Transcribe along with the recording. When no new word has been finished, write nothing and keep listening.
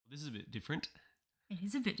This is a bit different. It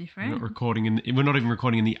is a bit We're different. we're not even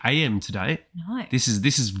recording in the AM today. No. This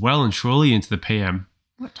is well and surely into the PM.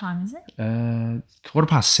 What time is it?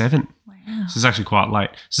 7:15. Wow. This is actually quite late.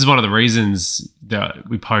 This is one of the reasons that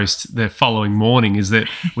we post the following morning is that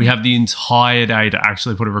we have the entire day to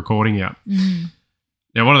actually put a recording out.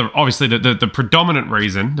 Now, obviously the predominant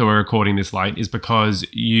reason that we're recording this late is because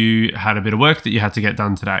you had a bit of work that you had to get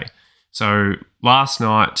done today. So last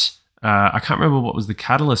night, I can't remember what was the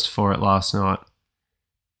catalyst for it last night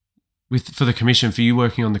for the commission, for you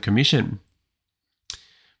working on the commission.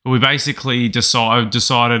 But we basically decided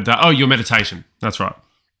that, your meditation. That's right.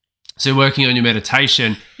 So you're working on your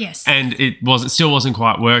meditation. Yes. And it still wasn't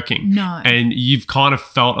quite working. No. And you've kind of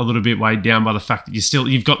felt a little bit weighed down by the fact that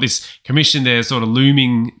you've got this commission there sort of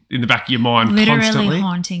looming in the back of your mind Literally constantly.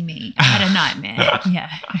 haunting me. I had a nightmare. Yeah.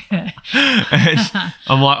 And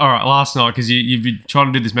I'm like, all right, last night, because you've been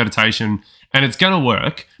trying to do this meditation and it's going to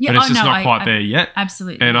work, but it's just not quite there yet.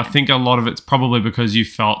 Absolutely. And I think a lot of it's probably because you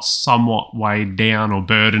felt somewhat weighed down or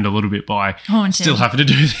burdened a little bit by still having to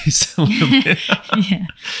do this a little bit. Yeah.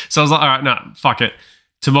 So I was like, all right, no, fuck it.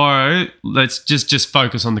 Tomorrow, let's just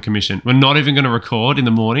focus on the commission. We're not even going to record in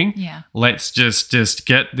the morning. Yeah. Let's just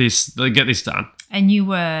get this done. And you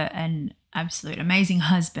were an absolute amazing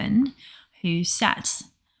husband who sat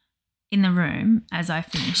in the room as I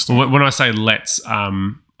finished it. Well, when I say let's,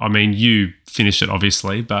 I mean you finished it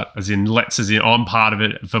obviously, but as in I'm part of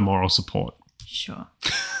it for moral support. Sure.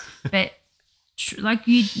 But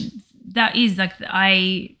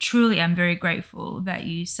I truly am very grateful that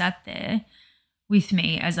you sat there with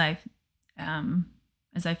me as I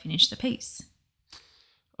finished the piece.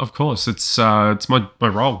 Of course, it's my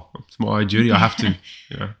role, it's my duty. I have to,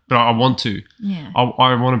 but I want to. Yeah.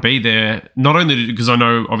 I want to be there not only because I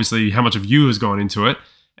know obviously how much of you has gone into it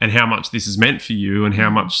and how much this has meant for you and how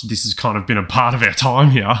much this has kind of been a part of our time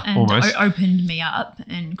here. And almost opened me up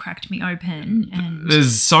and cracked me open, and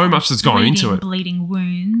there's so much that's gone into it. Bleeding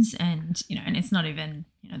wounds, and and it's not even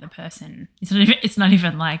the person. It's not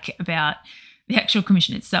even like about the actual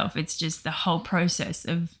commission itself. It's just the whole process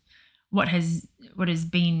of what has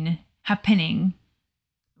been happening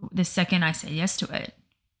the second I said yes to it.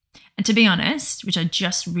 And to be honest, which I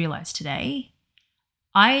just realized today,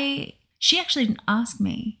 she actually didn't ask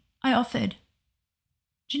me. I offered.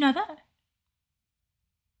 Do you know that?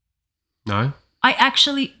 No. I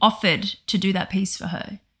actually offered to do that piece for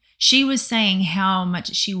her. She was saying how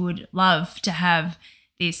much she would love to have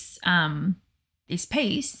this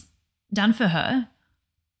piece done for her.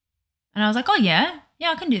 And I was like, oh, yeah,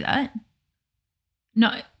 I can do that.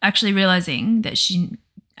 Not actually realizing that she didn't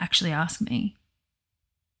actually ask me.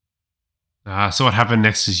 So what happened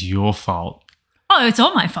next is your fault. Oh, it's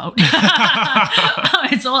all my fault.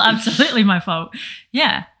 It's all absolutely my fault.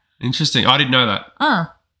 Yeah. Interesting. I didn't know that. I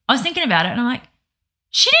was thinking about it and I'm like,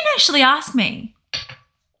 she didn't actually ask me.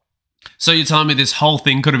 So you're telling me this whole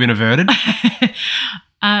thing could have been averted?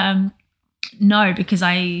 No, because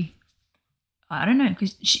I don't know,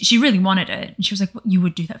 because she really wanted it. And she was like, what, you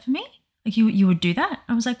would do that for me? Like you would do that?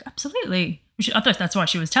 I was like, absolutely. I thought that's why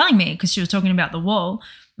she was telling me, because she was talking about the wall,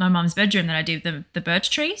 my mum's bedroom that I did, the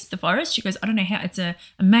birch trees, the forest. She goes, I don't know how, it's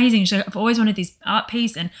amazing. She's like, I've always wanted this art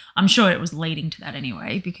piece, and I'm sure it was leading to that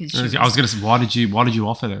anyway, because I was going to say, why did you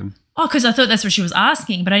offer then? Oh, because I thought that's what she was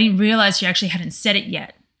asking, but I didn't realize she actually hadn't said it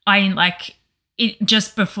yet.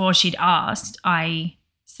 Just before she'd asked, I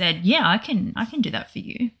said, yeah, I can do that for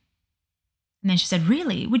you. And then she said,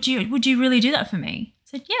 really? Would you really do that for me?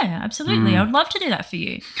 I said, yeah, absolutely. I would love to do that for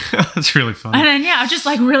you. That's really funny. And then, I just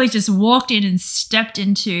really just walked in and stepped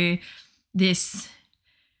into this.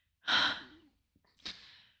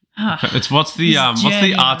 It's what's the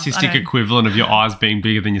artistic equivalent of your eyes being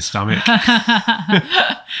bigger than your stomach?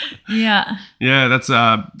 Yeah. Yeah,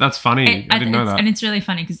 that's funny. I didn't know that. And it's really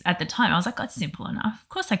funny because at the time I was like, that's simple enough. Of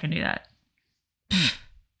course I can do that.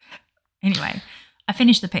 Anyway, I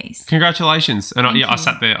finished the piece. Congratulations. And I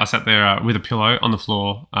sat there with a pillow on the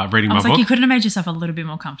floor reading my book. I was like, you couldn't have made yourself a little bit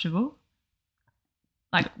more comfortable?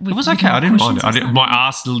 It was okay. I didn't mind it. My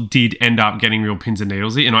ass did end up getting real pins and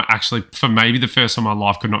needlesy, and I actually, for maybe the first time in my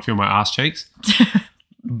life, could not feel my ass cheeks.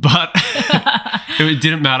 But it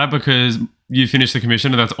didn't matter because you finished the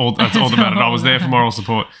commission, and that's all that mattered. I was there for moral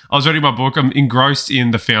support. I was reading my book. I'm engrossed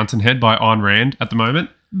in The Fountainhead by Ayn Rand at the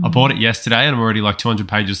moment. I bought it yesterday, and I'm already 200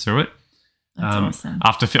 pages through it. That's awesome.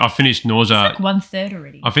 After I finished Nausea. It's 1/3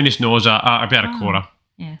 already. I finished Nausea about a quarter.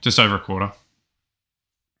 Yeah. Just over a quarter.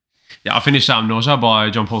 Yeah, I finished Nausea by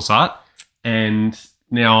John Paul Sartre, and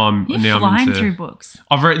now I'm flying through books.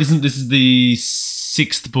 I've read this is the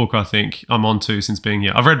 6th book I think I'm on to since being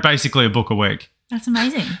here. I've read basically a book a week. That's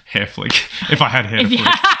amazing. Hair flick. If I had hair to flick.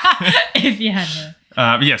 if you had her.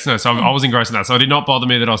 Yes, no. So I was engrossed in that. So it did not bother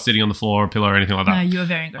me that I was sitting on the floor or a pillow or anything like that. No, you were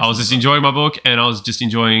very engrossed. I was just enjoying my book, and I was just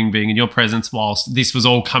enjoying being in your presence whilst this was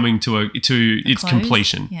all coming to its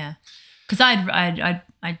completion. Yeah, because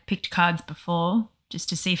I'd picked cards before just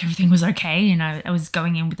to see if everything was okay, and I was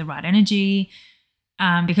going in with the right energy,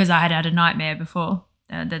 because I had a nightmare before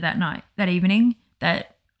that evening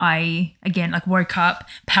that I again woke up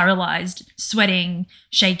paralyzed, sweating,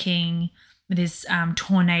 shaking. This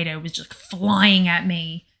tornado was just flying at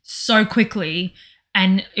me so quickly,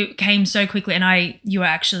 and it came so quickly, and you were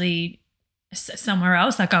actually somewhere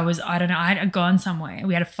else. I had gone somewhere.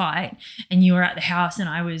 We had a fight, and you were at the house, and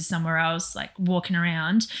I was somewhere else, walking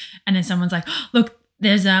around, and then someone's like, look,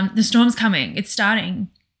 there's the storm's coming, it's starting,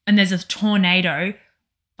 and there's a tornado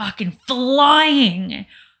fucking flying.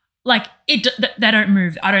 They don't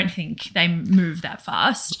move. I don't think they move that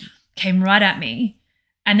fast. Came right at me.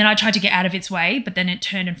 And then I tried to get out of its way, but then it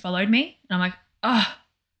turned and followed me. And I'm like,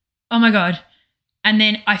 oh my God. And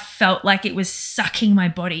then I felt like it was sucking my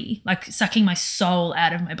body, sucking my soul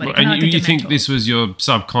out of my body. And you think this was your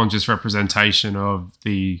subconscious representation of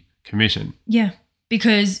the commission? Yeah,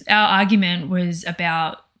 because our argument was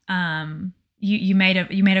about you made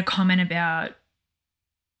a comment about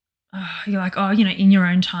you're like, in your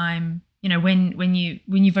own time. When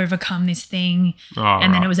you've overcome this thing,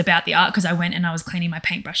 and then it was about the art because I went and I was cleaning my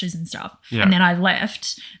paintbrushes and stuff, and then I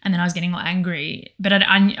left, and then I was getting all angry, but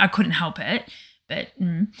I couldn't help it. But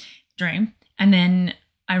dream, and then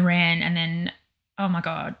I ran, and then oh my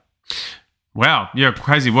God, wow, yeah,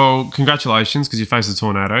 crazy. Well, congratulations because you faced a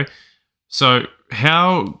tornado. So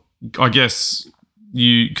how, I guess,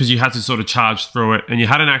 because you had to sort of charge through it, and you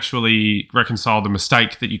hadn't actually reconciled the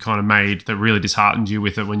mistake that you kind of made that really disheartened you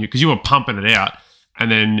with it because you were pumping it out, and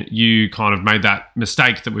then you kind of made that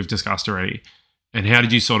mistake that we've discussed already. And how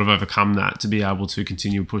did you sort of overcome that to be able to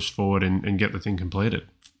continue to push forward and get the thing completed?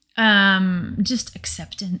 Just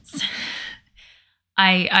acceptance.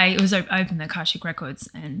 I opened the Akashic Records,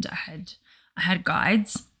 and I had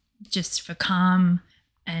guides just for calm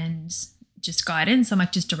and just guidance. I'm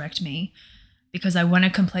like, just direct me. Because I want to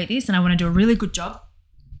complete this and I want to do a really good job.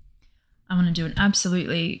 I want to do an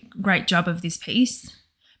absolutely great job of this piece,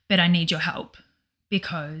 but I need your help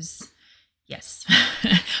because, yes,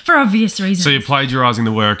 for obvious reasons. So you're plagiarising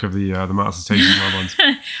the work of the master's teachers, loved ones.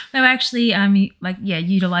 They were actually,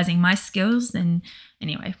 utilising my skills. And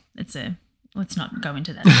anyway, let's not go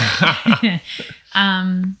into that.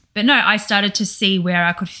 But no, I started to see where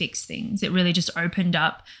I could fix things. It really just opened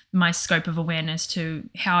up my scope of awareness to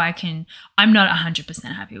how I'm not 100%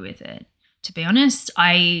 happy with it. To be honest,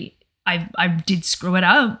 I did screw it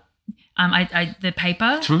up. The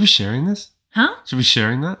paper. Should we be sharing this? Huh? Should we be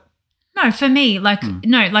sharing that? No, for me,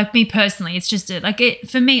 me personally, it's just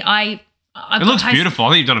for me, it looks beautiful. I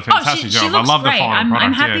think you've done a fantastic job. She looks I love great. the final product.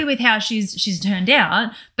 I'm happy with how she's turned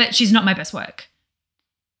out, but she's not my best work.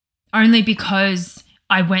 Only because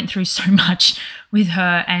I went through so much with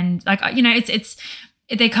her, and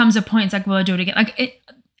there comes a point. It's like, will I do it again?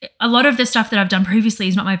 A lot of the stuff that I've done previously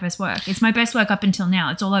is not my best work. It's my best work up until now.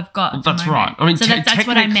 It's all I've got. Well, that's right. I mean, so that's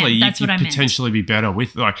what I meant. That's what I meant. Potentially be better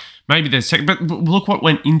with, maybe there's but look what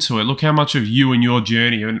went into it. Look how much of you and your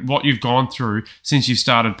journey and what you've gone through since you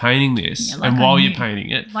started painting this, and while you're painting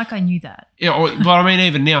it. Like I knew that. Yeah, but I mean,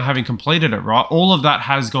 even now having completed it, right? All of that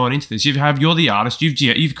has gone into this. You're the artist.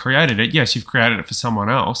 You've created it. Yes, you've created it for someone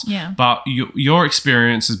else. Yeah. But your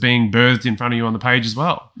experience is being birthed in front of you on the page as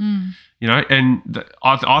well.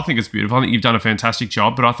 I think it's beautiful. I think you've done a fantastic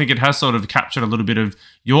job, but I think it has sort of captured a little bit of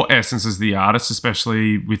your essence as the artist,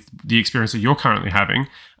 especially with the experience that you're currently having.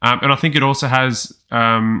 And I think it also has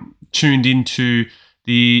tuned into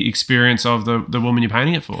the experience of the woman you're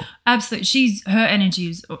painting it for. Absolutely. Her energy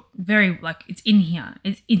is very, it's in here.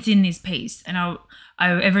 It's in this piece. And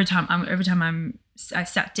every time I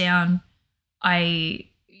sat down, I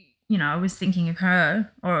was thinking of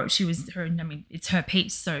her, or she was her. I mean, it's her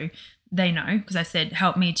piece, so they know, because I said,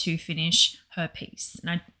 help me to finish her piece, and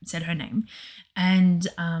I said her name, and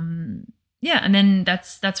and then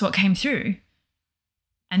that's what came through.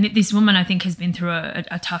 And this woman, I think, has been through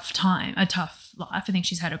a tough time, a tough life. I think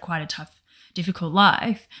she's had quite a tough, difficult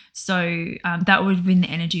life. So that would have been the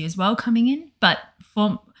energy as well coming in, but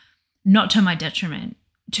not to my detriment,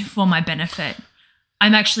 for my benefit.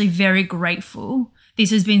 I'm actually very grateful.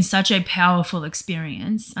 This has been such a powerful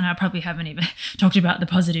experience, and I probably haven't even talked about the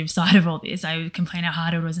positive side of all this. I would complain how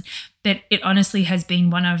hard it was, but it honestly has been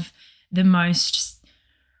one of the most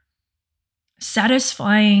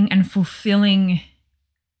satisfying and fulfilling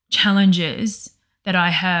challenges that I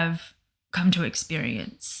have come to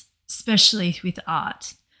experience, especially with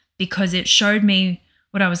art, because it showed me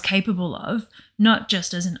what I was capable of, not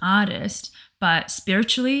just as an artist, but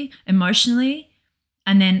spiritually, emotionally,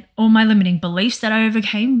 and then all my limiting beliefs that I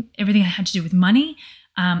overcame, everything I had to do with money,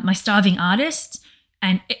 my starving artist,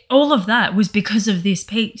 and all of that was because of this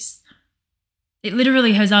piece. It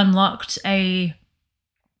literally has unlocked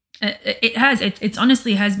it's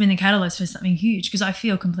honestly has been the catalyst for something huge, because I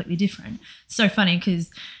feel completely different. It's so funny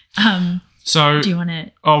because so do you want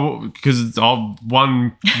to? Oh, because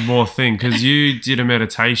one more thing, because you did a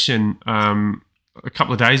meditation a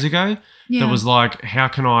couple of days ago that was like,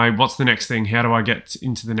 what's the next thing? How do I get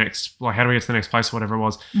into the next, like, how do I get to the next place or whatever it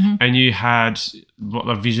was? Mm-hmm. And you had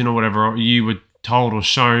a vision or whatever, or you were told or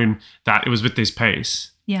shown that it was with this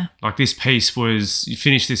piece. Yeah. Like this piece was, you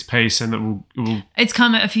finish this piece and it will. It's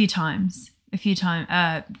come a few times,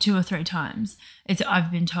 2 or 3 times.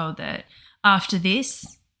 I've been told that after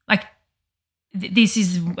this, like, this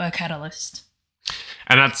is a catalyst.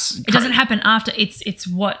 And it doesn't happen after. It's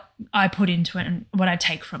what I put into it and what I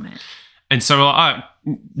take from it. And so,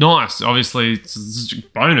 nice. Obviously, it's a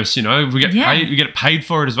bonus. You know, we get paid. We get paid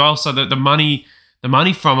for it as well. So that the money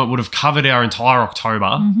from it would have covered our entire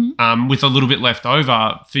October, with a little bit left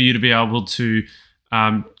over for you to be able to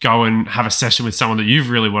go and have a session with someone that you've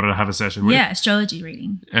really wanted to have a session with. Yeah, astrology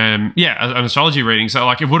reading. An astrology reading. So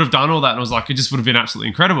like, it would have done all that, and it was like, it just would have been absolutely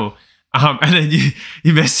incredible. And then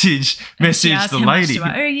you message the lady. How much do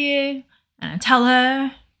I owe you? And I tell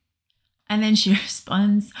her. And then she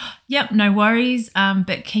responds, "Yep, no worries.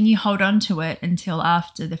 But can you hold on to it until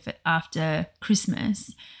after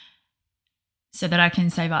Christmas, so that I can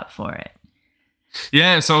save up for it?"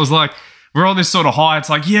 Yeah. So it was like, we're on this sort of high. It's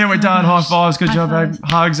like, yeah, we're done. High fives, good job, babe.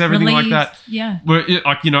 Hugs, everything Relieved. like that. Yeah. We're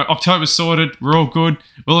like, October's sorted. We're all good.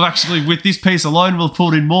 We'll have actually, with this piece alone, we'll have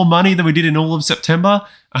pulled in more money than we did in all of September.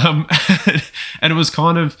 And it was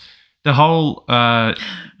kind of the whole.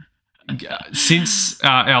 Since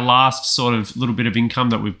our last sort of little bit of income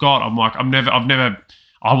that we've got, I'm like,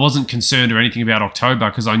 I wasn't concerned or anything about October,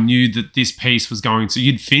 because I knew that this piece was going to,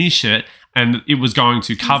 you'd finish it and it was going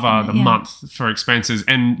to cover the month for expenses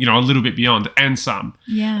and, a little bit beyond and some.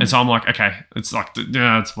 Yeah. And so I'm like, okay, it's like,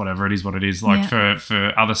 it's whatever, it is what it is. Like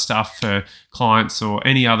for other stuff, for clients or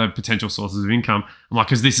any other potential sources of income, I'm like,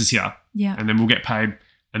 because this is here. Yeah. And then we'll get paid.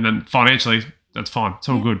 And then financially, that's fine. It's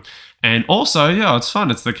all good. And also, it's fun.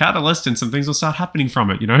 It's the catalyst, and some things will start happening from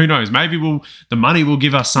it. Who knows? Maybe the money will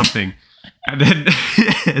give us something. And then,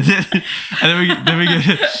 then we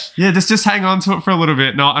get, just hang on to it for a little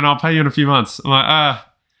bit, and I'll pay you in a few months. I'm like,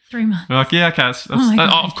 3 months. I'm like, yeah, okay.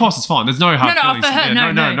 Of course, it's fine. There's no hard feelings. For her,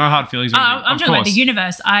 no hard feelings. I'm talking about the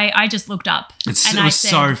universe. I just looked up. It was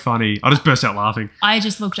so funny. I just burst out laughing. I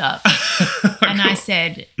just looked up, and I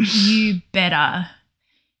said, you better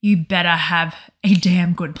have a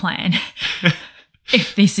damn good plan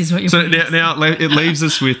if this is what you're. So now it leaves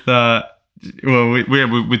us with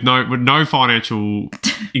with no financial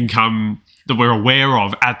income that we're aware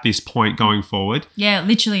of at this point going forward. Yeah,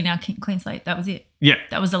 literally now clean slate. That was it. Yeah,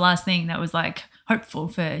 that was the last thing that was like hopeful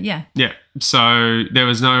for. Yeah. So there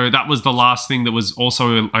was that was the last thing that was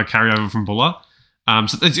also a carryover from Bulla.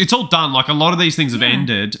 So it's all done. Like, a lot of these things have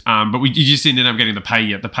ended, but you just didn't end up getting the pay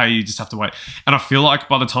yet. The pay, you just have to wait. And I feel like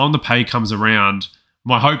by the time the pay comes around,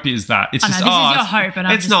 my hope is that it's just, this is your hope, and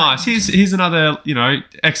it's nice. Like, here's another,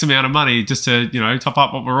 X amount of money just to, top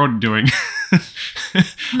up what we're already doing.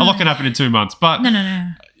 A lot can happen in 2 months, but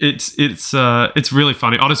no. It's really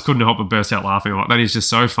funny. I just couldn't help but burst out laughing. Like, that is just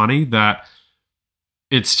so funny that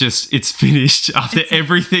it's finished after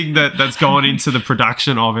everything that's gone into the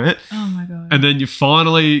production of it. Oh my God. And then you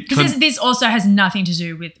finally... Because this also has nothing to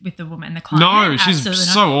do with the woman, the client. No, she's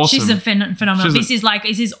so awesome. She's a phenomenal. This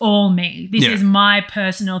is all me. This is my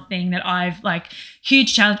personal thing that I've,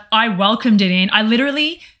 huge challenge. I welcomed it in. I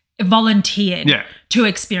literally volunteered to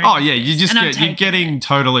experience. Oh yeah, you're getting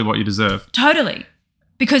totally what you deserve. Totally.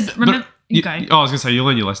 Because remember... you go. I was going to say, you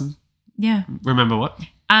learn your lessons. Yeah. Remember what?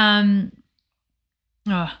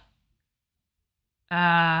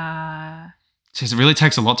 Jeez, it really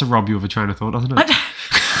takes a lot to rob you of a train of thought, doesn't it?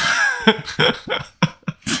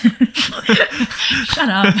 Shut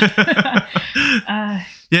up.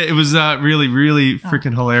 It was really, really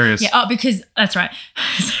freaking hilarious. Yeah, because that's right.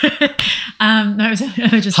 No,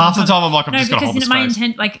 it was just half the time I'm like, I'm just going to hold the space. My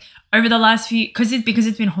intent, over the last few, because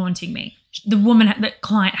it's been haunting me. The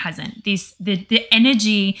client hasn't. The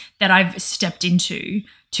energy that I've stepped into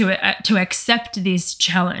to accept this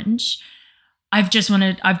challenge. I've just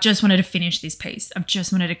wanted to finish this piece. I've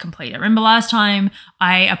just wanted to complete it. Remember last time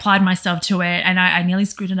I applied myself to it and I nearly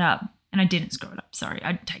screwed it up, and I didn't screw it up. Sorry,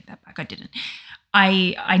 I take that back. I didn't.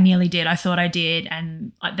 I nearly did. I thought I did,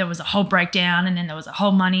 and there was a whole breakdown, and then there was a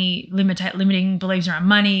whole money limiting beliefs around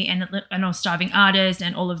money, and a starving artist,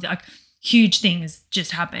 and all of the like huge things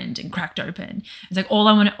just happened and cracked open. It's like all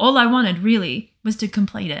I wanted really was to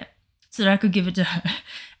complete it so that I could give it to her,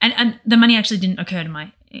 and the money actually didn't occur to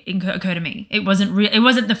me. It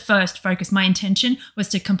wasn't the first focus. My intention was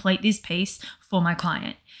to complete this piece for my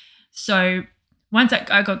client. So once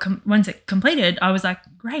it completed, I was like,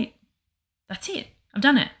 great, that's it. I've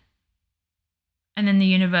done it. And then the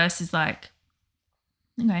universe is like,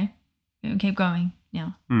 okay, keep going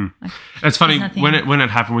now. Like, it's funny when it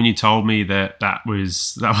happened, when you told me that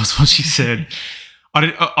was what she said.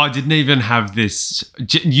 I didn't even have this.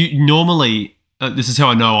 You normally, this is how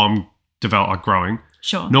I know I'm growing.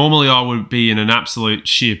 Sure. Normally, I would be in an absolute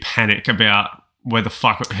sheer panic about how the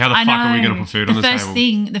fuck are we going to put food on the table?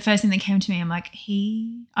 The first thing that came to me, I'm like,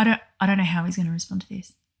 I don't know how he's going to respond to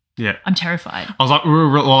this. Yeah. I'm terrified. I was like, we're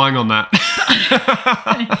relying on that.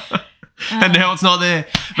 And now it's not there.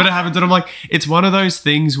 But it happens. And I'm like, it's one of those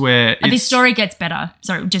things where this story gets better.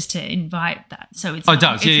 Sorry, just to invite that. So it's it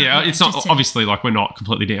does. Yeah. It's not obviously like we're not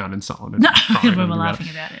completely down and so on. No, we were laughing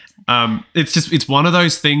about it. It's one of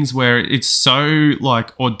those things where it's so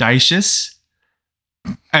like audacious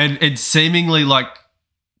and it's seemingly like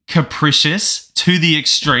capricious to the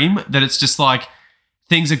extreme that it's just like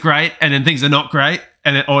things are great and then things are not great,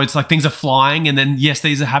 or it's like things are flying and then yes,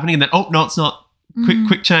 these are happening and then no, it's not.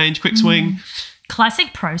 Quick change, quick swing.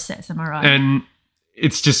 Classic process, am I right? And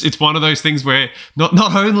it's one of those things where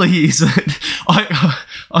not only is it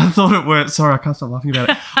I thought it worse. Sorry, I can't stop laughing about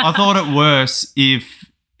it. I thought it worse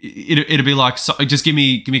if it'd be like, so, just give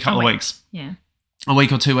me a couple of weeks. Yeah. A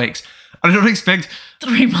week or 2 weeks. I didn't expect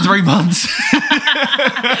 3 months. 3 months.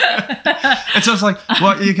 And so it's like,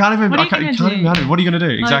 well, you can't even. What are you going to do?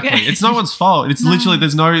 Exactly. Okay. It's no one's fault. It's literally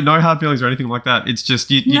there's no hard feelings or anything like that. It's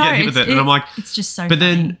just you get hit with it, and I'm like, it's just so. But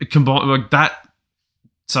funny. then combine like that.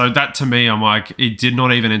 So that to me, I'm like, it did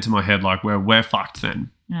not even enter my head. Like we're fucked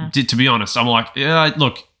then. Yeah. To be honest, I'm like, yeah,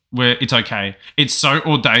 look, it's okay. It's so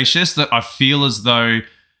audacious that I feel as though.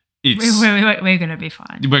 We're going to be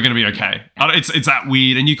fine. We're going to be okay. Yeah. It's that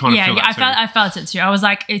weird, and you kind of feel that too. I felt it too. I was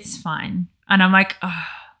like, it's fine, and I'm like, oh,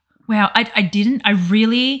 wow. I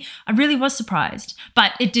really was surprised,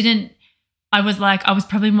 but it didn't. I was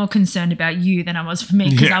probably more concerned about you than I was for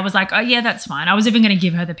me because I was like, oh yeah, that's fine. I was even going to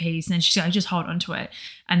give her the piece, and she's like, just hold on to it,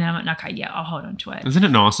 and then I'm like, okay, yeah, I'll hold on to it. Isn't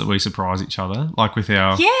it nice that we surprise each other, like with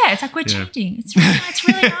our? Yeah, it's like we're changing. It's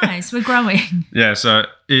really nice. We're growing. Yeah, so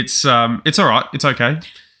it's all right. It's okay.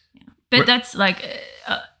 But that's like,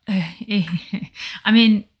 I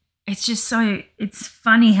mean, it's just it's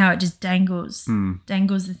funny how it just dangles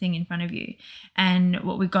the thing in front of you, and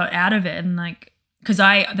what we got out of it, and like, because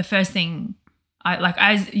the first thing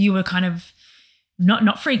as you were kind of not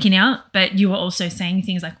freaking out, but you were also saying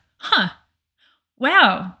things like,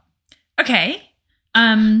 wow, okay,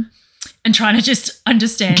 and trying to just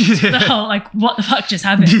understand the whole like what the fuck just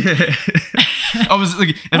happened. Yeah. I was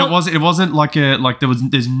like, and it wasn't like there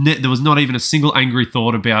was not even a single angry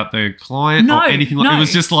thought about the client or anything like. It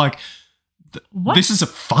was just like, this is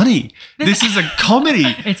funny. This is a comedy.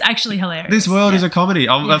 It's actually hilarious. This world is a comedy.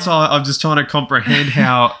 That's why I'm just trying to comprehend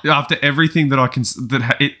how after everything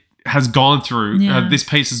that it has gone through, this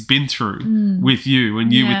piece has been through with you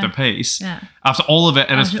and you with the piece. Yeah. After all of it,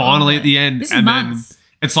 and it's finally at the end, and then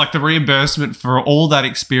it's like the reimbursement for all that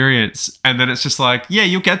experience, and then it's just like, yeah,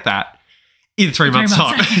 you'll get that. In 3 months'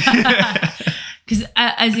 time. Because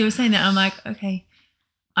as you were saying that, I'm like, okay,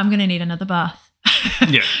 I'm going to need another bath.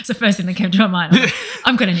 Yeah. It's the first thing that came to my mind.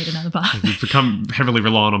 I'm going to need another bath. We've become heavily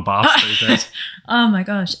reliant on baths these days. Oh my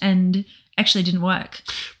gosh. And actually didn't work.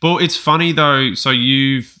 Well, it's funny though. So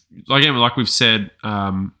you've, again, like we've said,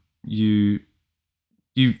 you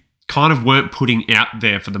kind of weren't putting out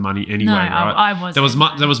there for the money anyway, right? I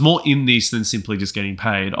wasn't. There was more in this than simply just getting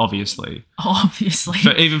paid, obviously. Obviously.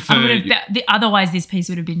 Otherwise, this piece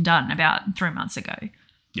would have been done about 3 months ago.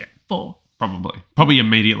 Yeah. 4. Probably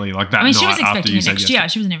immediately, like that. I mean, she was expecting it next year.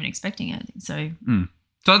 She wasn't even expecting it. So yeah,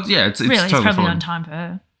 it's really, totally it's probably fine. on time for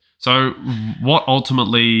her. So, what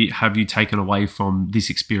ultimately have you taken away from this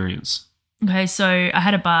experience? Okay, so I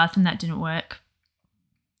had a bath and that didn't work.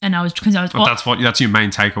 And that's your main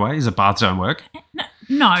takeaway is that baths don't work?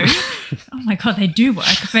 No. Oh my God, they do work.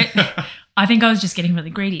 But I think I was just getting really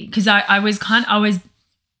greedy because I was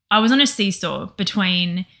on a seesaw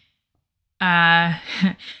between it's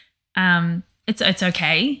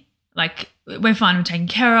okay. Like we're fine, we're taken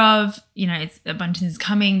care of, it's a bunch of things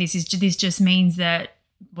coming. This just means that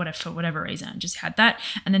for whatever reason I just had that.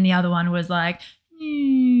 And then the other one was like,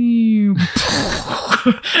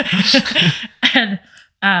 and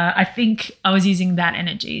I think I was using that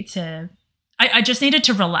energy to. I just needed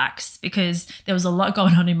to relax because there was a lot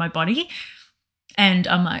going on in my body, and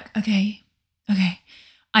I'm like, okay,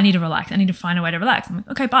 I need to relax. I need to find a way to relax. I'm like,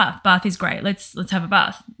 okay, bath is great. Let's have a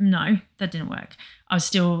bath. No, that didn't work. I was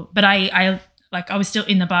still, but I was still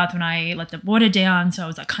in the bath when I let the water down. So I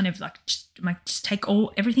was like, kind of like, just take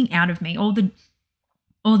everything out of me, all the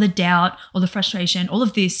doubt, all the frustration, all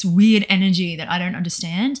of this weird energy that I don't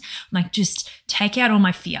understand. Like, just take out all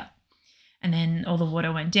my fear. And then all the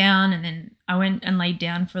water went down, and then I went and laid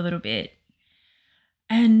down for a little bit,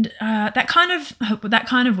 and that kind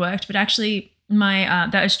of worked. But actually, my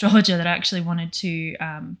that astrologer that I actually wanted to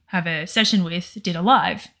have a session with did a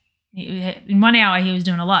live. In 1 hour, he was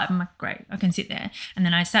doing a live. I'm like, great, I can sit there. And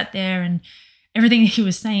then I sat there, and everything he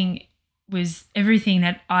was saying was everything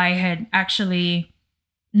that I had actually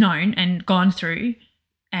known and gone through,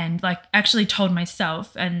 and like actually told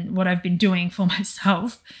myself, and what I've been doing for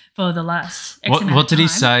myself for the last X amount of time. What did he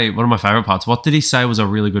say? One of my favorite parts. What did he say was a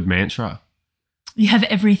really good mantra? You have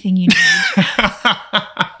everything you need.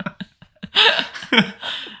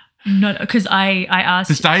 Not because I asked.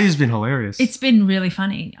 This day has been hilarious. It's been really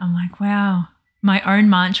funny. I'm like, wow, my own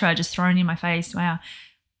mantra just thrown in my face. Wow.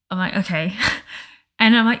 I'm like, okay.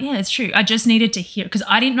 And I'm like, yeah, it's true. I just needed to hear, because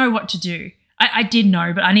I didn't know what to do. I did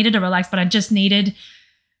know, but I needed to relax, but I just needed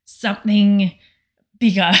something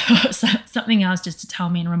bigger, something else just to tell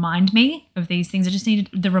me and remind me of these things. I just needed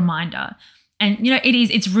the reminder. And,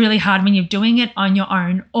 it's really hard when you're doing it on your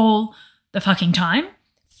own all the fucking time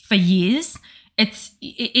for years.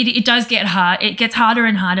 It does get hard. It gets harder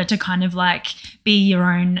and harder to kind of like be your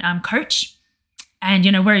own coach. And,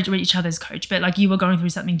 we're each other's coach, but like you were going through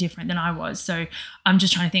something different than I was. So I'm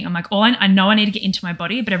just trying to think, I'm like, I know I need to get into my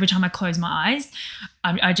body, but every time I close my eyes,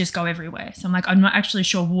 I just go everywhere. So I'm like, I'm not actually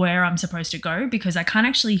sure where I'm supposed to go, because I can't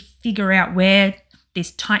actually figure out where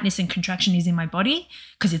this tightness and contraction is in my body,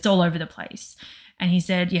 because it's all over the place. And he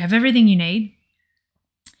said, you have everything you need.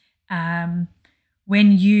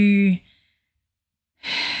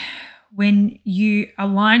 When you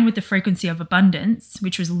align with the frequency of abundance,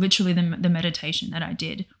 which was literally the meditation that I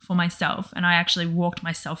did for myself, and I actually walked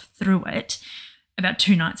myself through it about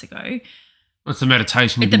 2 nights ago. It's the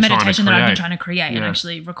meditation. It's the meditation that I've been trying to create and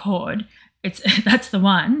actually record. That's the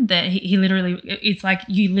one that he literally. It's like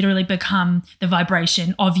you literally become the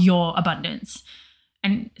vibration of your abundance,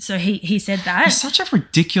 and so he said that. There's such a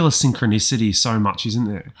ridiculous synchronicity, so much, isn't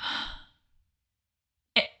there?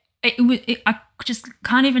 I just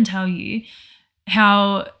can't even tell you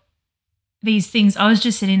how these things, I was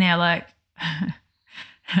just sitting there like,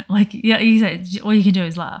 yeah, he said, all you can do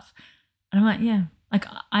is laugh. And I'm like, yeah, like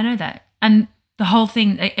I know that. And the whole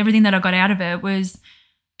thing, everything that I got out of it was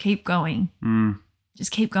keep going.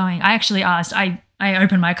 Just keep going. I actually asked, I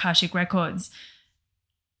opened my Akashic records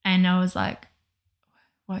and I was like,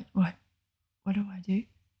 what do I do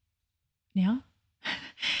now?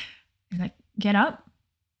 He's like, get up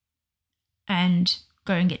and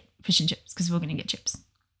go and get fish and chips, because we're going to get chips.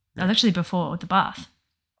 That was actually before the bath.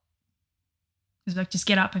 It was like, just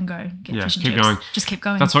get up and go get fish and chips. Going. Just keep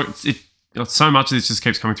going. That's what so much of this just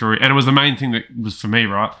keeps coming through. And it was the main thing that was for me,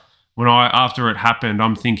 right? When after it happened,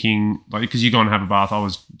 I'm thinking, like, because you go and have a bath, I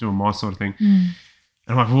was doing my sort of thing. And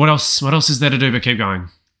I'm like, well, what else is there to do but keep going?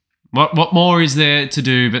 What more is there to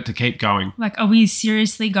do but to keep going? Like, are we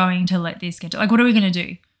seriously going to let this get to, like, what are we going to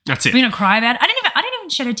do? That's it. We're going to cry about it. I didn't even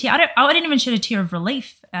shed a tear. I didn't even shed a tear of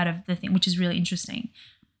relief out of the thing, which is really interesting.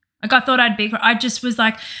 Like, I thought I just was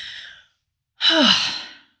like,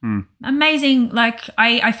 amazing. Like,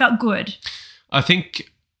 I felt good. I think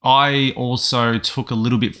I also took a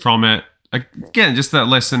little bit from it. Again, just that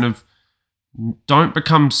lesson of don't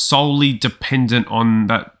become solely dependent on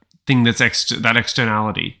that thing that's that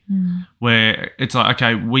externality, where it's like,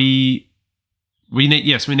 okay, we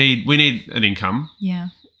need an income. Yeah.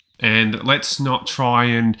 And let's not try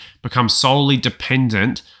and become solely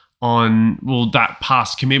dependent on, that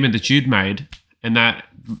past commitment that you'd made, and that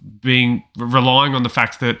relying on the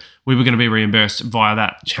fact that we were going to be reimbursed via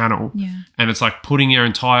that channel. Yeah. And it's like putting your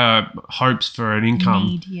entire hopes for an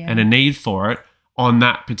income and a need for it on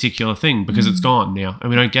that particular thing, because it's gone now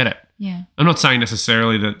and we don't get it. Yeah. I'm not saying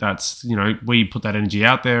necessarily that that's, we put that energy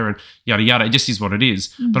out there and yada, yada. It just is what it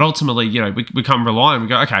is. But ultimately, we become reliant. We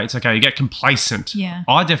go, okay, it's okay. You get complacent. Yeah.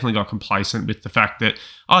 I definitely got complacent with the fact that,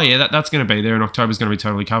 that's going to be there and October's going to be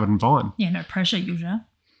totally covered and fine. Yeah, no pressure, usually.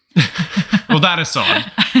 Well, that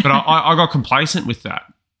aside. But I got complacent with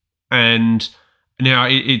that. And now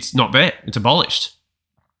it's not there. It's abolished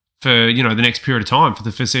for, the next period of time, for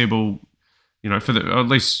the foreseeable for the at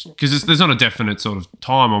least because there's not a definite sort of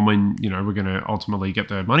time on when we're going to ultimately get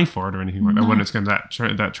the money for it or anything like that, when it's going to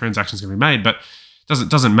that transaction's going to be made. But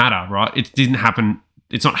doesn't matter, right? It didn't happen.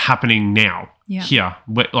 It's not happening now here,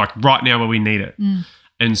 like right now where we need it.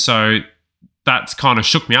 And so that's kind of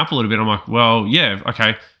shook me up a little bit. I'm like, well, yeah,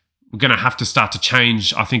 okay. We're going to have to start to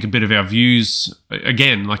change, I think, a bit of our views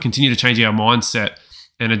again, like continue to change our mindset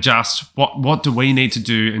and adjust what do we need to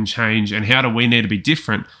do and change, and how do we need to be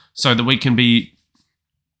different so that we can be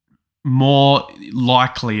more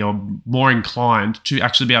likely or more inclined to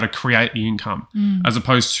actually be able to create the income as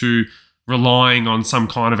opposed to relying on some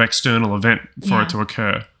kind of external event for it to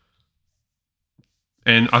occur.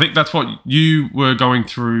 And I think that's what you were going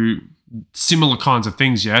through, similar kinds of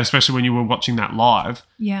things, especially when you were watching that live.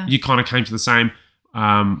 You kind of came to the same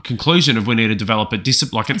conclusion of we need to develop an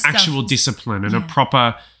actual discipline and a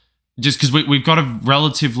proper, just because we've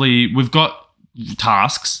got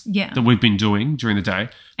tasks that we've been doing during the day,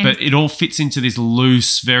 but it all fits into this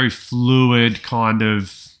loose, very fluid kind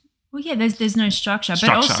of. Well, yeah, there's no structure. But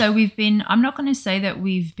also I'm not going to say that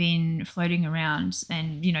we've been floating around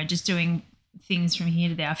and, just doing things from here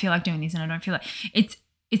to there. I feel like doing this and I don't feel like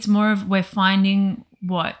it's more of we're finding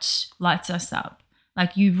what lights us up.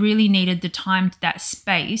 Like you really needed the time, that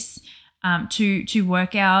space to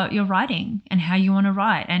work out your writing and how you want to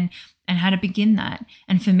write and how to begin that.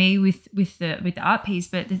 And for me with the art piece,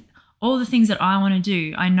 but all the things that I want to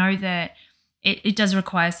do, I know that it does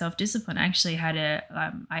require self-discipline. I actually had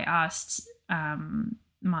I asked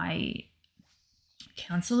my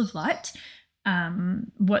Council of Light,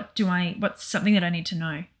 what's something that I need to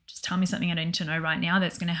know? Just tell me something I need to know right now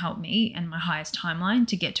that's going to help me and my highest timeline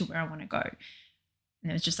to get to where I want to go.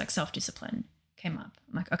 And it was just like self-discipline came up.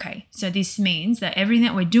 I'm like, okay, so this means that everything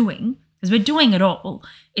that we're doing, because we're doing it all,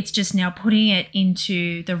 it's just now putting it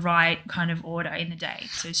into the right kind of order in the day.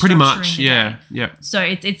 So pretty much, yeah. So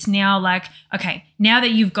it's now like, okay, now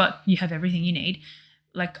that you have everything you need.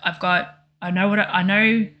 Like I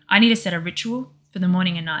need to set a ritual for the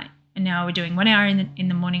morning and night. And now we're doing 1 hour in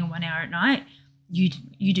the morning and 1 hour at night.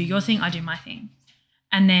 You do your thing, I do my thing.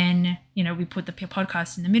 And then, we put the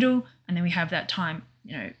podcast in the middle, and then we have that time,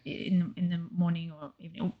 in the morning or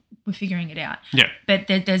evening. We're figuring it out. Yeah. But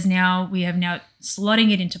we have now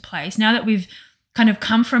slotting it into place. Now that we've kind of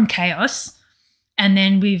come from chaos, and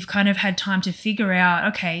then we've kind of had time to figure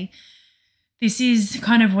out, okay, this is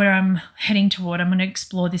kind of where I'm heading toward. I'm going to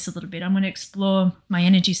explore this a little bit. I'm going to explore my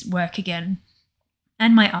energy work again.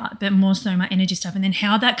 And my art, but more so my energy stuff, and then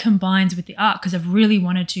how that combines with the art, because I've really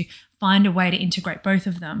wanted to find a way to integrate both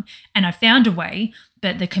of them. And I found a way,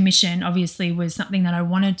 but the commission obviously was something that I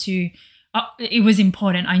wanted to, it was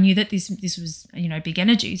important. I knew that this was, big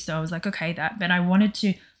energy. So I was like, okay, but I wanted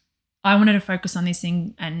to focus on this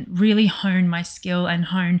thing and really hone my skill and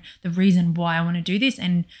hone the reason why I want to do this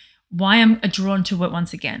and why I'm drawn to it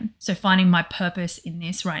once again. So finding my purpose in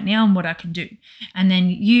this right now and what I can do. And then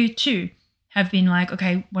you too have been like,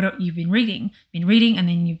 okay, you've been reading, and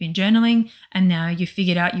then you've been journaling, and now you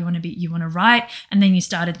figured out you want to write, and then you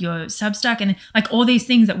started your Substack, and like all these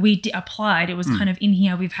things that we applied. It was kind of in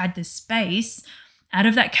here. We've had this space out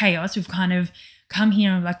of that chaos. We've kind of come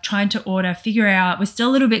here and like trying to figure out. We're still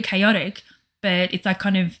a little bit chaotic, but it's like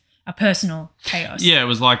kind of a personal chaos. Yeah, it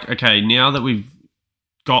was like, okay, now that we've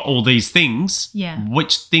got all these things,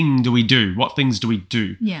 which thing do we do? What things do we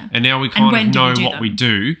do? Yeah, and now we kind of know what we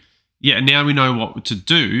do. Yeah, now we know what to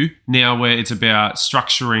do. Now where it's about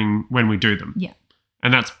structuring when we do them. Yeah.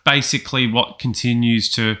 And that's basically what continues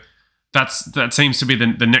to that seems to be the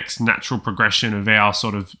next natural progression of our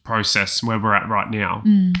sort of process where we're at right now.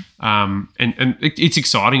 And it's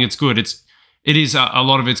exciting. It's good. It is a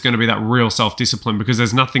lot of it's going to be that real self-discipline, because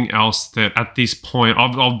there's nothing else that at this point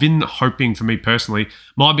I've been hoping, for me personally,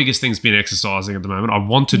 my biggest thing's been exercising at the moment. I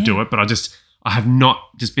want to do it, but I have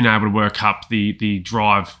not just been able to work up the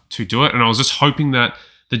drive to do it. And I was just hoping that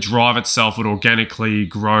the drive itself would organically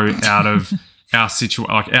grow out of our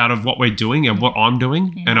situation, like out of what we're doing and what I'm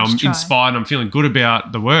doing. Yeah, and I'm inspired and I'm feeling good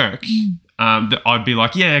about the work. That I'd be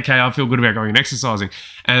like, yeah, okay, I feel good about going and exercising.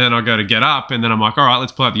 And then I go to get up and then I'm like, all right,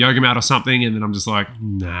 let's pull out the yoga mat or something. And then I'm just like,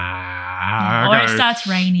 nah. Or it starts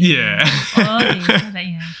raining. Yeah.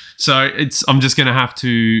 So I'm just going to have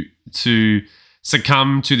to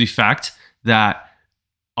succumb to the fact that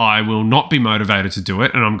I will not be motivated to do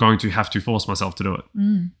it, and I'm going to have to force myself to do it.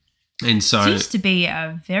 And so it used to be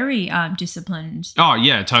a very disciplined. Oh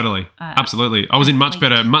yeah, totally, absolutely. I was in much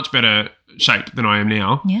better shape than I am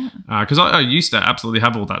now. Yeah, because I used to absolutely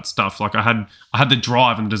have all that stuff. Like I had the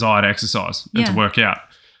drive and the desire to exercise and to work out.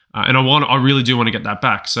 And I really do want to get that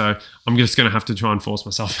back. So I'm just going to have to try and force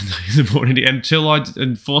myself in the morning until I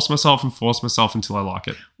force myself until I like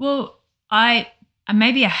it. Well,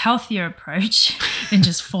 maybe a healthier approach than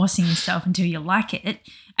just forcing yourself until you like it.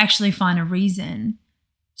 Actually find a reason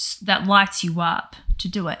that lights you up to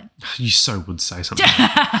do it. You so would say something.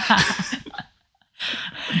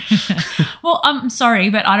 Well, I'm sorry,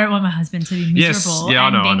 but I don't want my husband to be miserable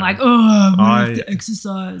and being like, oh, I have to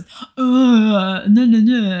exercise. Oh,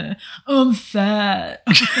 no. Oh, I'm fat.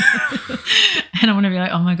 And I want to be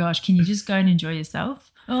like, oh my gosh, can you just go and enjoy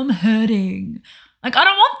yourself? Oh, I'm hurting. Like, I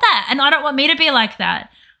don't want that. And I don't want me to be like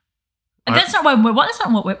that. That's not what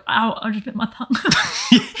we're, I'll just bit my tongue.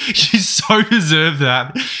 You so deserve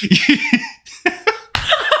that.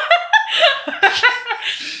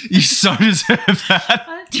 You so deserve that.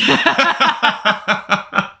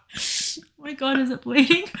 Oh my God, is it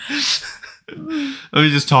bleeding? Let me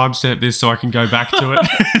just timestamp this so I can go back to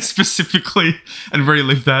it specifically and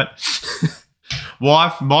relive that.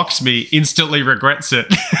 Wife mocks me, instantly regrets it.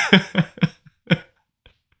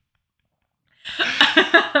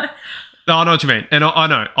 No, I know what you mean. And I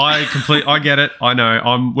know. I get it. I know.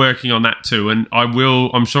 I'm working on that too. And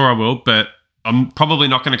I'm sure I will, but I'm probably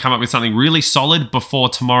not going to come up with something really solid before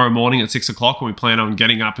tomorrow morning at 6 o'clock when we plan on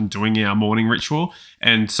getting up and doing our morning ritual.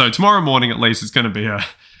 And so tomorrow morning at least is going to be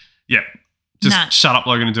shut up,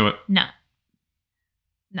 Logan, and do it. No.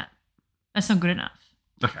 That's not good enough.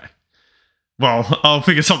 Okay. Well, I'll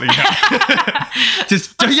figure something out. Do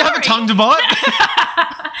you have a tongue to bite?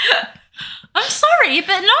 I'm sorry,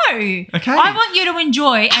 but no. Okay. I want you to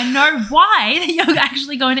enjoy and know why that you're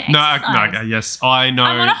actually going to exercise. No, yes, I know.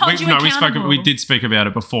 I want to hold you accountable. We did speak about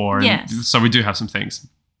it before. And yes. So we do have some things.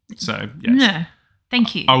 So, yes. No,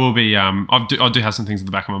 thank you. I will be, I do have some things in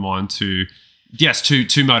the back of my mind to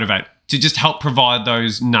motivate, to just help provide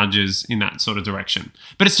those nudges in that sort of direction.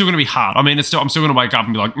 But it's still going to be hard. I mean, I'm still going to wake up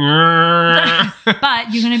and be like,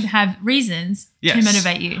 but you're going to have reasons to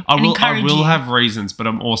motivate you. I will have reasons, but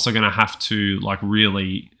I'm also going to have to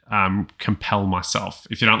really compel myself.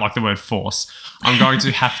 If you don't like the word force, I'm going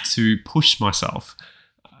to have to push myself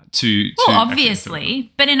to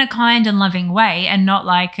obviously, but in a kind and loving way, and not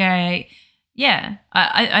like a. Yeah,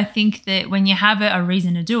 I think that when you have a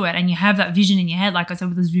reason to do it and you have that vision in your head, like I said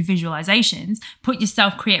with those visualizations, put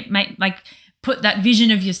that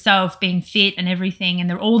vision of yourself being fit and everything,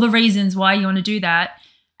 and all the reasons why you want to do that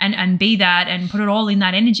and be that, and put it all in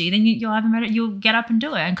that energy, then you'll get up and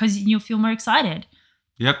do it, and because you'll feel more excited.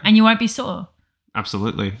 Yep. And you won't be sore.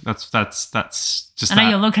 Absolutely. That's just. I know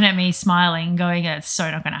you're looking at me smiling, going, "It's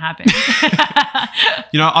so not going to happen."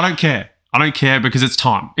 I don't care. I don't care because it's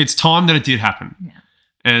time. It's time that it did happen. Yeah.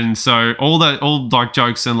 And so all like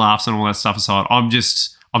jokes and laughs and all that stuff aside, I'm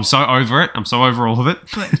so over it. I'm so over all of it.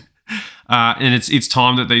 Good. And it's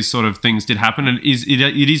time that these sort of things did happen, and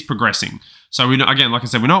it is progressing. So we know, again, like I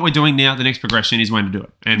said, we know what we're doing now. The next progression is when to do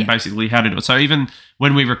it, and basically how to do it. So even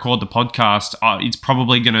when we record the podcast, it's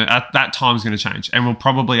probably at that time's going to change, and we'll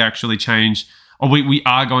probably actually change. Or we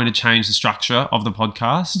are going to change the structure of the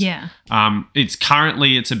podcast. Yeah.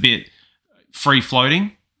 It's a bit free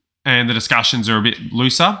floating, and the discussions are a bit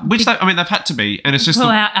looser, which they've had to be, and it's just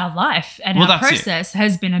our life and our process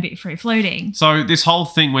has been a bit free floating. So this whole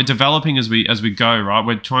thing we're developing as we go, right?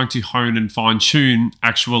 We're trying to hone and fine tune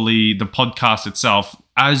actually the podcast itself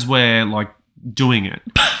as we're doing it.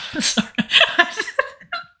 Sorry.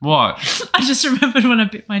 What? I just remembered when I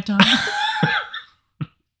bit my tongue.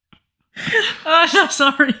 Oh no,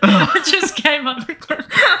 sorry. It just came up.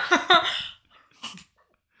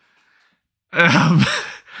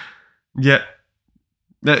 Yeah.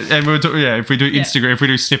 And we'll do, if we do Instagram, if we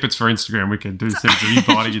do snippets for Instagram, we can do snippets of you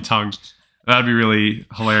biting your tongue. That'd be really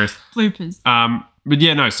hilarious. Bloopers. But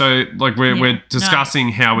yeah, no. So we're discussing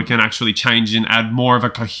how we can actually change and add more of a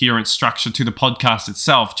coherent structure to the podcast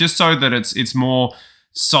itself, just so that it's more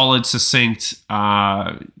solid, succinct,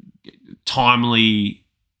 timely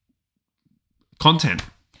content.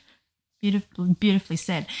 Beautifully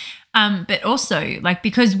said. But also,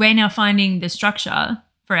 because we're now finding the structure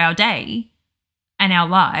for our day and our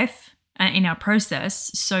life and in our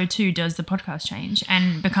process, so too does the podcast change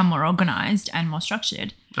and become more organized and more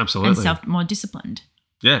structured. Absolutely. And more disciplined.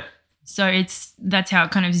 Yeah. So that's how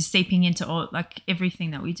it kind of is seeping into all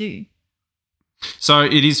everything that we do. So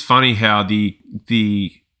it is funny how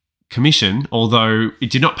the commission, although it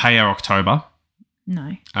did not pay our October,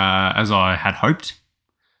 no, as I had hoped,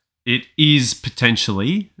 it is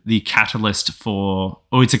potentially the catalyst for,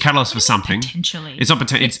 or it's a catalyst for something. Potentially. It's not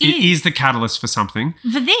potential. It is the catalyst for something.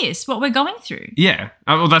 For this, what we're going through. Yeah.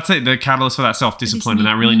 Well, that's it. The catalyst for that self-discipline and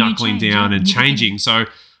that really knuckling down and changing. So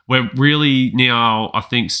we're really now, I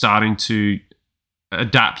think, starting to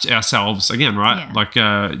adapt ourselves again, right? Yeah. Like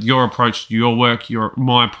your approach to your work,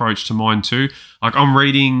 my approach to mine too. Like I'm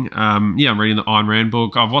reading the Ayn Rand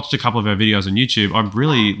book. I've watched a couple of her videos on YouTube. I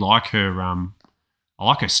really like her. I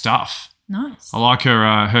like her stuff. Nice. I like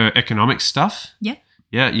her economic stuff. Yep.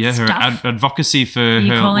 Yeah. Her Stuff? advocacy for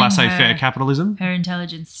her laissez-faire capitalism. Her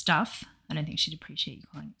intelligence stuff. I don't think she'd appreciate you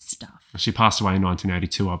calling it stuff. She passed away in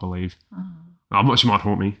 1982, I believe. Oh. She might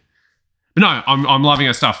haunt me. But no, I'm loving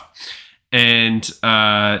her stuff. And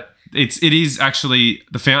it is actually,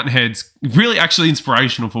 the Fountainhead's really actually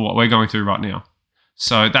inspirational for what we're going through right now.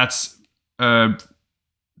 So that's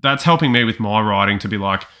helping me with my writing to be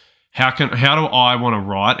like, how do I want to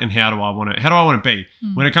write and how do I want to be?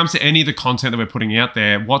 When it comes to any of the content that we're putting out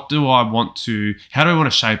there, how do I want to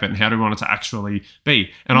shape it and how do I want it to actually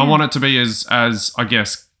be? And I want it to be as I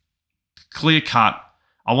guess clear cut.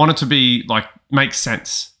 I want it to be like make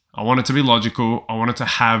sense. I want it to be logical. I want it to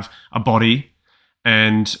have a body,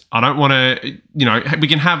 and I don't want to, we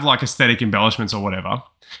can have like aesthetic embellishments or whatever,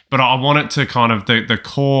 but I want it to kind of the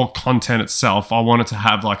core content itself. I want it to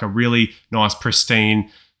have like a really nice,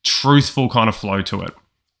 pristine, truthful kind of flow to it.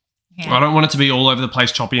 Yeah. I don't want it to be all over the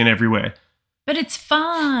place, choppy and everywhere. But it's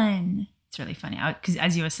fun. It's really funny because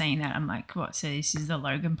as you were saying that, I'm like, what? So this is the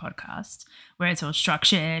Logan podcast where it's all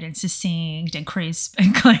structured and succinct and crisp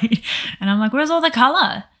and clean. And I'm like, where's all the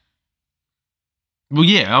colour? Well,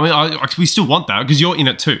 yeah. I mean, we still want that because you're in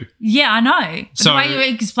it too. Yeah, I know. But so, the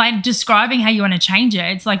way you describing how you want to change it,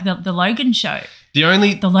 it's like the Logan show.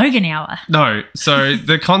 The Logan hour. No. So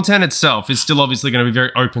the content itself is still obviously going to be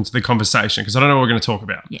very open to the conversation because I don't know what we're going to talk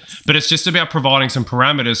about. Yes. But it's just about providing some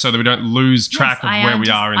parameters so that we don't lose track of where we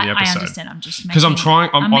are in the episode. I understand. I'm just making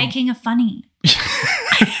I'm making a funny.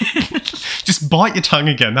 Just bite your tongue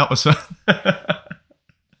again. That was oh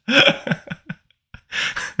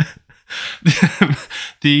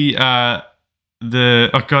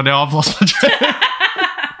God, now I've lost my train.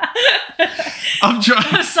 I'm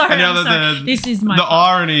trying. I'm sorry. This is my the fault.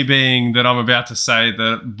 irony being that I'm about to say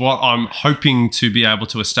that what I'm hoping to be able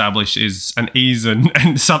to establish is an ease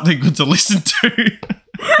and something good to listen to.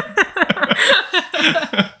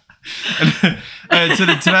 and so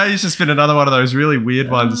today's just been another one of those really weird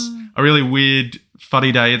ones. A really weird,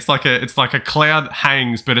 funny day. It's like a cloud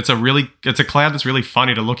hangs, but it's a cloud that's really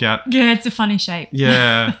funny to look at. Yeah, it's a funny shape.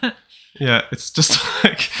 Yeah. Yeah, it's just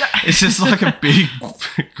like a big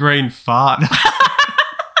green fart.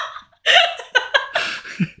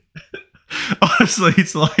 Honestly,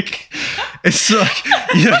 it's like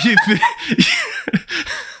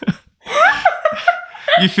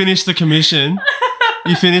you finish the commission.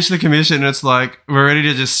 And it's like we're ready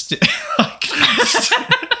to just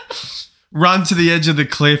run to the edge of the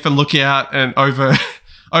cliff and look out and over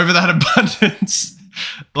that abundance.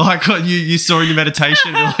 Like what you saw in your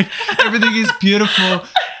meditation, like everything is beautiful,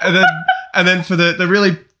 and then for the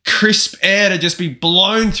really crisp air to just be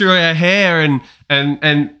blown through our hair and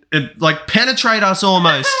it like penetrate us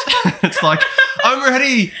almost. It's like I'm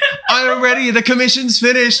ready. The commission's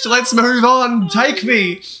finished. Let's move on. Take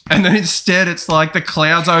me. And then instead, it's like the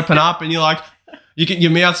clouds open up, and you're like,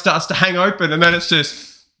 your mouth starts to hang open, and then it's just.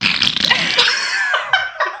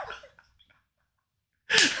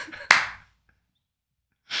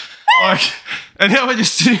 Like, and now we're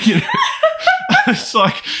just sitting, it's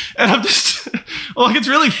like, and I'm just, like, it's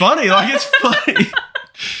really funny. Like, it's funny.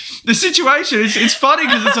 The situation, it's funny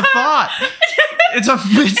because it's a fart. It's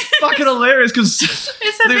fucking hilarious because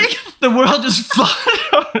the world just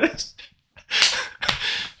farted on it.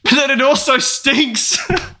 But then it also stinks.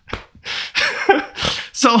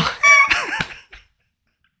 So.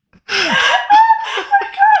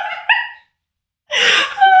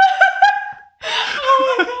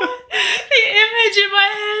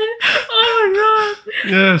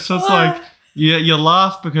 Yeah, so it's like you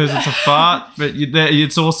laugh because it's a fart, but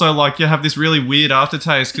it's also like you have this really weird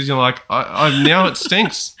aftertaste because you're like, I now it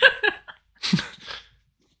stinks.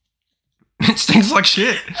 It stinks like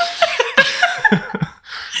shit.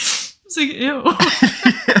 It's like ew.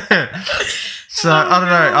 Yeah. So I don't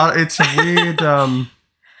know. It's a weird.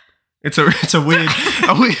 It's a weird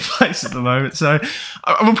place at the moment. So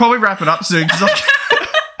we'll probably wrap it up soon because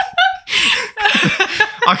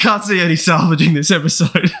I can't see any salvaging this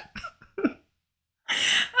episode.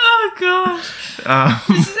 Oh gosh.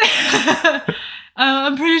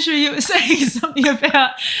 I'm pretty sure you were saying something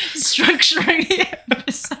about structuring the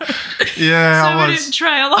episode. Yeah, so we didn't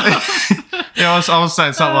trail off. Yeah, I was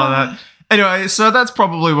saying something like that. Anyway, so that's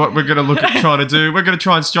probably what we're going to look at trying to do. We're going to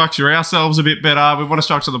try and structure ourselves a bit better. We want to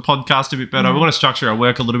structure the podcast a bit better. We want to structure our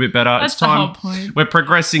work a little bit better. That's it's time. the whole point. We're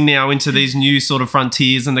progressing now into these new sort of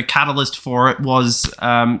frontiers, and the catalyst for it was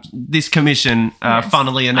this commission,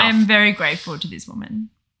 funnily enough. I am very grateful to this woman.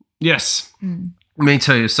 Yes. Me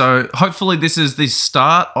too. So hopefully this is the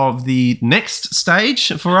start of the next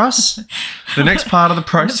stage for us, the next part of the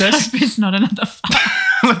process. Let's hope it's not another fight.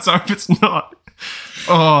 Let's hope it's not.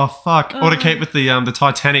 Oh fuck! Or to keep with the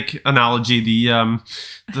Titanic analogy, the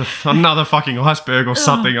another fucking iceberg or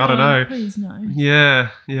something. I don't know. Please no.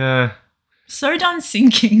 Yeah. So done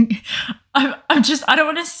sinking. I don't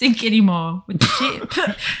want to sink anymore with the ship.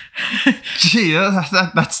 Gee,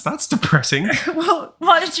 that's depressing. Well,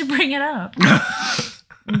 why did you bring it up?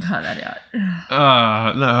 Cut that out.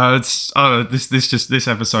 No, it's this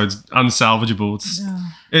episode's unsalvageable.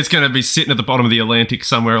 It's going to be sitting at the bottom of the Atlantic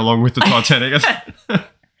somewhere along with the Titanic.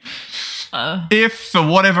 If for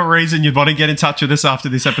whatever reason you want to get in touch with us after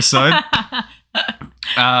this episode,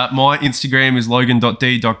 my Instagram is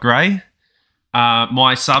logan.d.gray.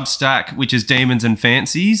 My Substack, which is Demons and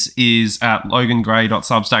Fancies, is at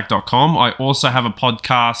logangray.substack.com. I also have a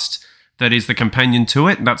podcast that is the companion to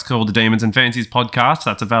it. That's called the Demons and Fancies podcast.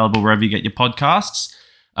 That's available wherever you get your podcasts.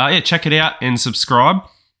 Check it out and subscribe.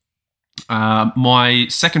 My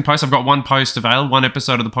second post, I've got one post available, one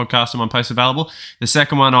episode of the podcast and one post available. The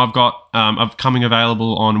second one I've got coming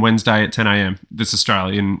available on Wednesday at 10 a.m. This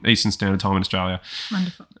Australian, Eastern Standard Time in Australia.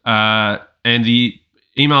 Wonderful. And the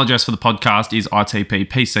email address for the podcast is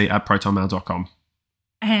itppc@protonmail.com.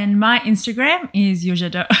 And my Instagram is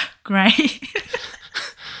yuzha.gray.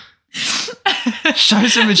 Show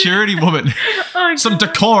some maturity, woman. Oh, some God.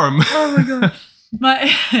 decorum. Oh, my God.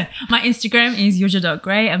 My Instagram is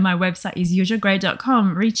yuzha.gray and my website is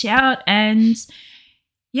yuzhagray.com. Reach out and,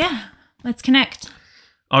 let's connect.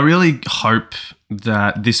 I really hope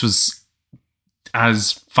that this was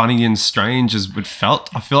as funny and strange as it felt.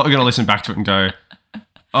 I feel like we're going to listen back to it and go,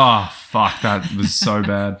 oh, fuck, that was so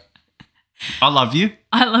bad. I love you.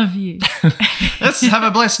 I love you. Let's have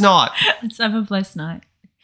a blessed night. Let's have a blessed night.